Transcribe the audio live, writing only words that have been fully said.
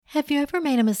Have you ever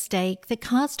made a mistake that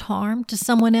caused harm to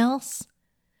someone else?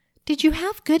 Did you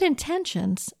have good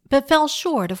intentions but fell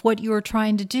short of what you were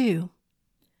trying to do?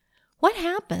 What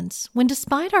happens when,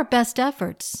 despite our best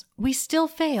efforts, we still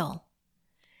fail?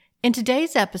 In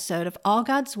today's episode of All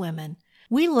God's Women,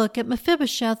 we look at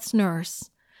Mephibosheth's nurse,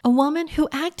 a woman who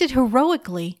acted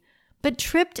heroically but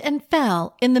tripped and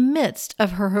fell in the midst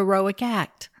of her heroic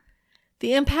act.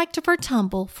 The impact of her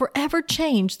tumble forever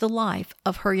changed the life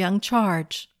of her young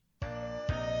charge.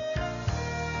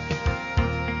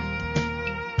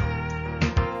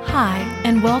 Hi,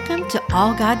 and welcome to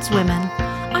All God's Women.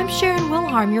 I'm Sharon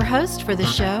Wilharm, your host for the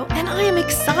show, and I am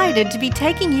excited to be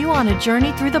taking you on a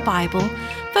journey through the Bible,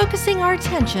 focusing our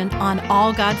attention on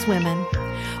all God's women.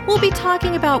 We'll be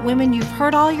talking about women you've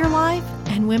heard all your life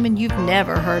and women you've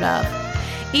never heard of.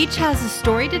 Each has a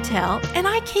story to tell, and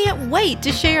I can't wait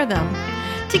to share them.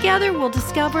 Together, we'll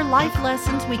discover life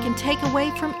lessons we can take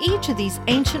away from each of these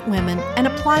ancient women and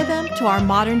apply them to our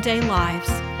modern-day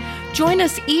lives. Join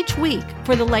us each week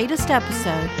for the latest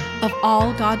episode of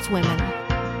All God's Women.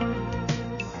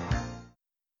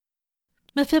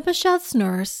 Mephibosheth's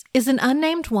nurse is an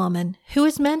unnamed woman who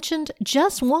is mentioned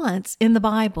just once in the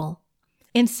Bible.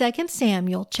 In 2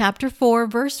 Samuel chapter 4,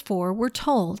 verse 4, we're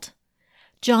told,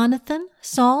 Jonathan,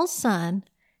 Saul's son,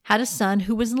 had a son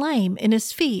who was lame in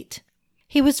his feet.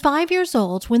 He was 5 years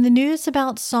old when the news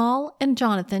about Saul and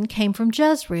Jonathan came from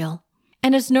Jezreel,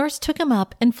 and his nurse took him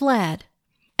up and fled.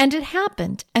 And it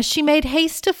happened, as she made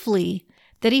haste to flee,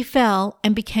 that he fell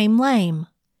and became lame.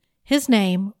 His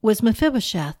name was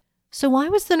Mephibosheth. So why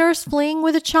was the nurse fleeing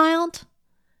with a child?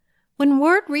 When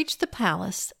word reached the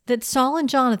palace that Saul and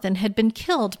Jonathan had been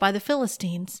killed by the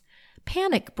Philistines,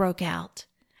 panic broke out.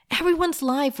 Everyone's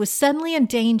life was suddenly in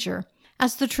danger,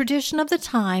 as the tradition of the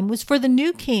time was for the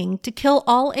new king to kill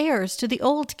all heirs to the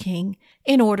old king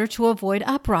in order to avoid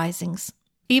uprisings.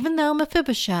 Even though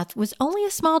Mephibosheth was only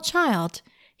a small child,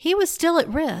 he was still at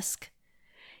risk.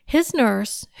 His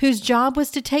nurse, whose job was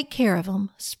to take care of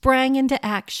him, sprang into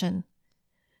action.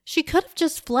 She could have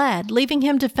just fled, leaving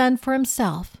him to fend for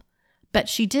himself, but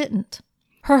she didn't.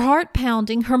 Her heart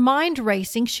pounding, her mind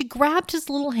racing, she grabbed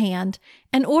his little hand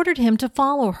and ordered him to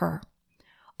follow her.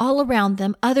 All around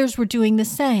them, others were doing the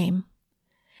same.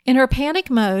 In her panic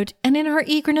mode and in her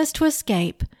eagerness to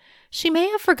escape, she may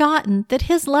have forgotten that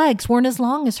his legs weren't as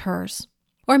long as hers.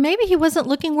 Or maybe he wasn't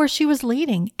looking where she was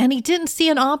leading, and he didn't see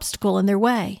an obstacle in their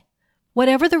way.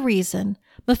 Whatever the reason,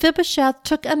 Mephibosheth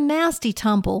took a nasty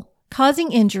tumble,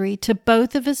 causing injury to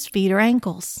both of his feet or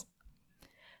ankles.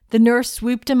 The nurse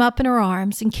swooped him up in her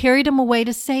arms and carried him away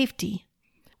to safety.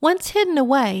 Once hidden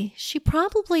away, she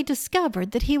probably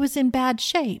discovered that he was in bad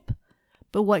shape.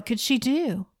 But what could she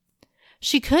do?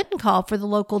 She couldn't call for the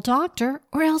local doctor,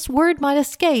 or else word might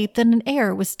escape that an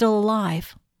heir was still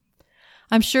alive.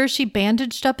 I'm sure she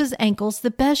bandaged up his ankles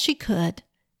the best she could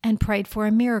and prayed for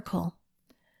a miracle.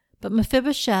 But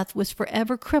Mephibosheth was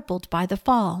forever crippled by the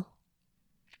fall.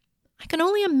 I can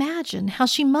only imagine how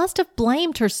she must have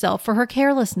blamed herself for her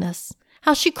carelessness,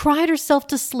 how she cried herself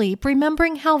to sleep,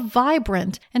 remembering how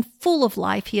vibrant and full of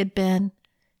life he had been,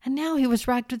 and now he was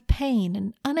racked with pain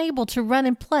and unable to run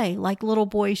and play like little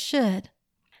boys should.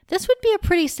 This would be a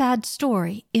pretty sad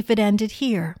story if it ended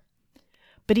here.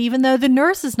 But even though the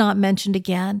nurse is not mentioned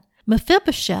again,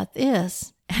 Mephibosheth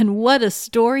is, and what a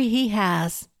story he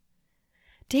has.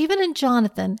 David and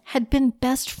Jonathan had been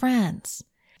best friends.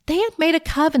 They had made a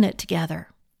covenant together.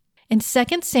 In 2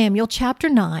 Samuel chapter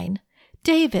 9,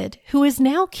 David, who is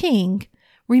now king,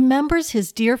 remembers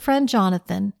his dear friend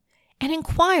Jonathan and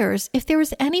inquires if there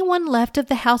is anyone left of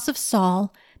the house of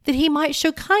Saul that he might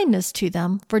show kindness to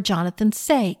them for Jonathan's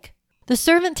sake. The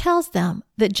servant tells them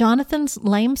that Jonathan's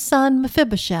lame son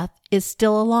Mephibosheth is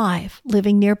still alive,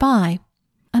 living nearby.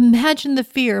 Imagine the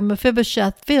fear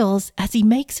Mephibosheth feels as he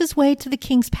makes his way to the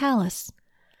king's palace.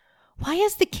 Why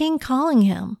is the king calling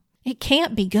him? It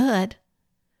can't be good.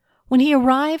 When he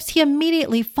arrives, he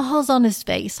immediately falls on his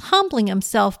face, humbling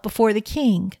himself before the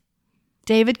king.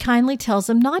 David kindly tells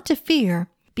him not to fear,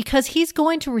 because he's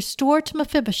going to restore to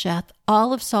Mephibosheth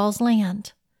all of Saul's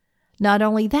land. Not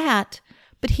only that,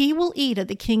 but he will eat at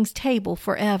the king's table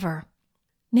forever.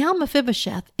 Now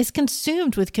Mephibosheth is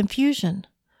consumed with confusion.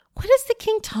 What is the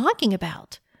king talking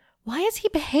about? Why is he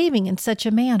behaving in such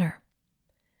a manner?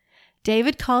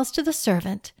 David calls to the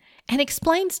servant and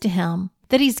explains to him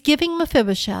that he's giving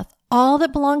Mephibosheth all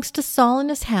that belongs to Saul in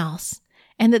his house,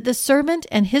 and that the servant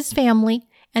and his family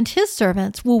and his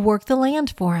servants will work the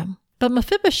land for him. But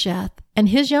Mephibosheth and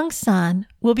his young son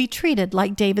will be treated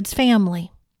like David's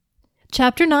family.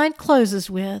 Chapter 9 closes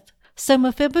with, So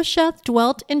Mephibosheth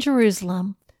dwelt in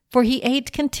Jerusalem for he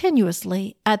ate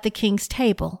continuously at the king's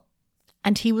table,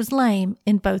 and he was lame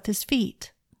in both his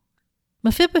feet.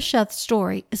 Mephibosheth's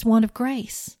story is one of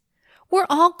grace. We're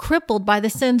all crippled by the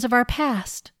sins of our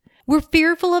past. We're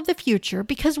fearful of the future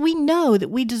because we know that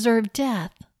we deserve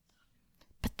death.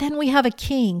 But then we have a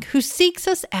king who seeks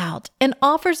us out and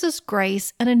offers us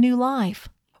grace and a new life.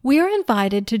 We are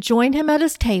invited to join him at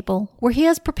his table where he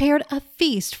has prepared a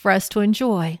feast for us to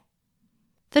enjoy.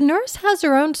 The nurse has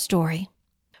her own story.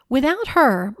 Without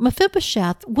her,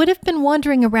 Mephibosheth would have been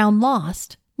wandering around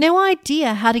lost, no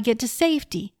idea how to get to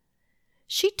safety.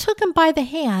 She took him by the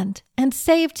hand and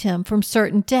saved him from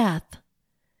certain death.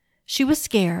 She was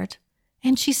scared,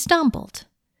 and she stumbled.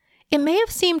 It may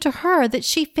have seemed to her that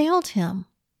she failed him.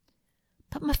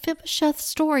 But Mephibosheth's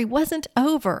story wasn't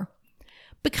over.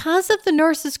 Because of the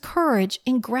nurse's courage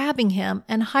in grabbing him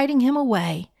and hiding him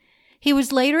away, he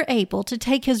was later able to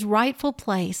take his rightful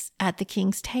place at the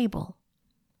king's table.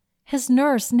 His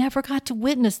nurse never got to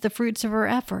witness the fruits of her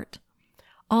effort.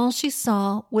 All she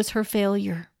saw was her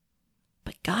failure.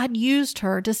 But God used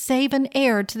her to save an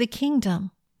heir to the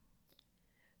kingdom.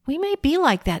 We may be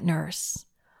like that nurse.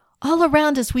 All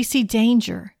around us we see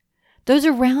danger. Those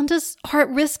around us are at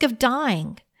risk of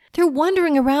dying. They're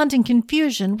wandering around in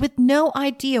confusion with no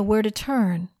idea where to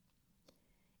turn.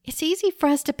 It's easy for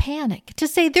us to panic, to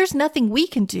say there's nothing we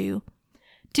can do,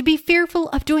 to be fearful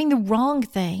of doing the wrong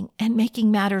thing and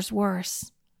making matters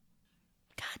worse.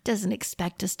 God doesn't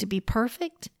expect us to be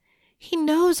perfect. He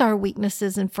knows our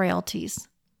weaknesses and frailties.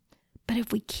 But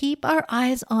if we keep our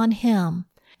eyes on him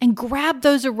and grab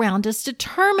those around us,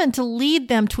 determined to lead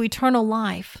them to eternal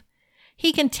life,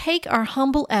 he can take our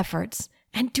humble efforts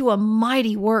and do a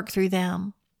mighty work through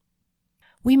them.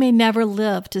 We may never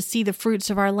live to see the fruits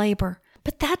of our labor,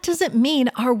 but that doesn't mean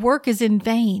our work is in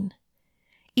vain.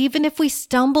 Even if we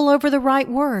stumble over the right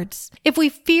words, if we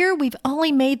fear we've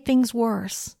only made things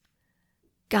worse,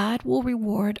 God will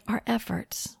reward our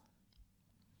efforts.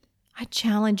 I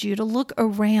challenge you to look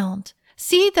around,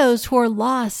 see those who are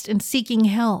lost and seeking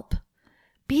help.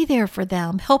 Be there for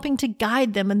them, helping to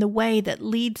guide them in the way that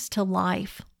leads to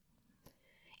life.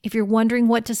 If you're wondering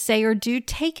what to say or do,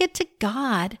 take it to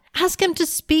God. Ask him to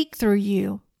speak through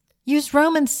you. Use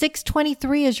Romans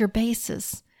 6:23 as your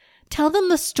basis. Tell them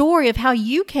the story of how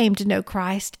you came to know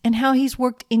Christ and how he's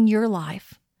worked in your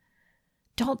life.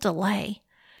 Don't delay.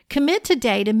 Commit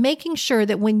today to making sure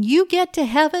that when you get to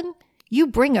heaven, you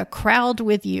bring a crowd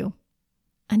with you.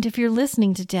 And if you're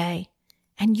listening today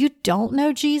and you don't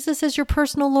know Jesus as your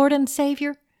personal Lord and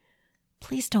Savior,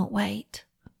 please don't wait.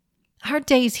 Our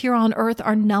days here on earth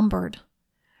are numbered.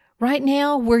 Right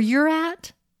now, where you're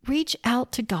at, reach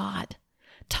out to God.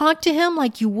 Talk to him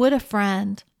like you would a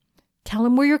friend. Tell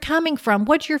him where you're coming from,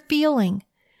 what you're feeling.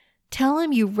 Tell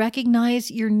him you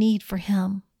recognize your need for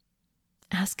him.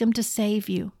 Ask him to save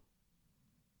you.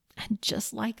 And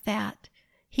just like that,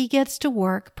 he gets to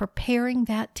work preparing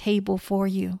that table for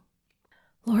you.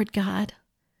 Lord God,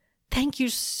 thank you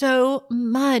so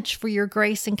much for your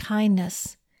grace and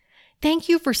kindness. Thank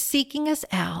you for seeking us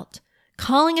out,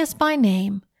 calling us by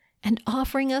name, and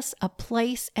offering us a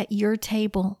place at your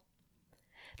table.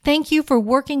 Thank you for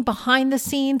working behind the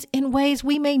scenes in ways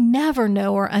we may never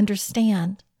know or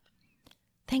understand.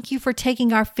 Thank you for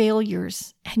taking our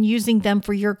failures and using them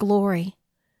for your glory.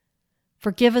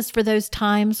 Forgive us for those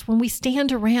times when we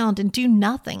stand around and do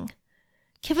nothing.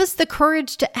 Give us the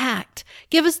courage to act.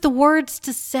 Give us the words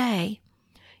to say.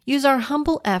 Use our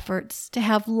humble efforts to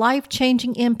have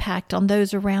life-changing impact on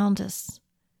those around us.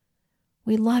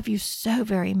 We love you so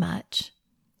very much.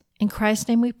 In Christ's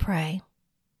name we pray.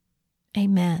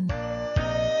 Amen.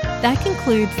 That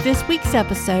concludes this week's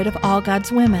episode of All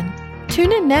God's Women.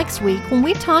 Tune in next week when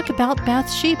we talk about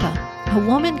Bathsheba, a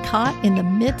woman caught in the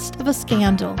midst of a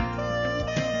scandal.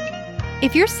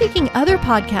 If you're seeking other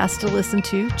podcasts to listen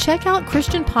to, check out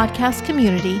Christian Podcast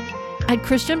Community at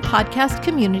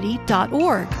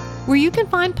christianpodcastcommunity.org, where you can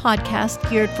find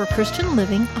podcasts geared for Christian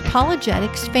living,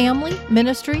 apologetics, family,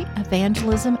 ministry,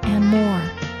 evangelism, and more.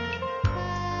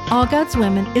 All God's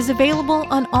Women is available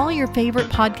on all your favorite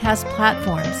podcast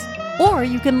platforms, or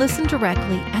you can listen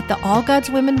directly at the All God's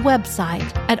Women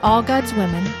website at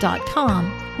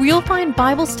allgodswomen.com, where you'll find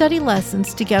Bible study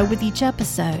lessons to go with each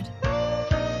episode.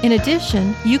 In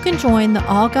addition, you can join the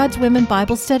All God's Women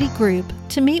Bible Study group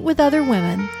to meet with other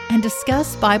women and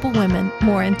discuss Bible women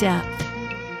more in depth.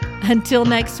 Until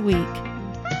next week,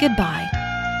 goodbye.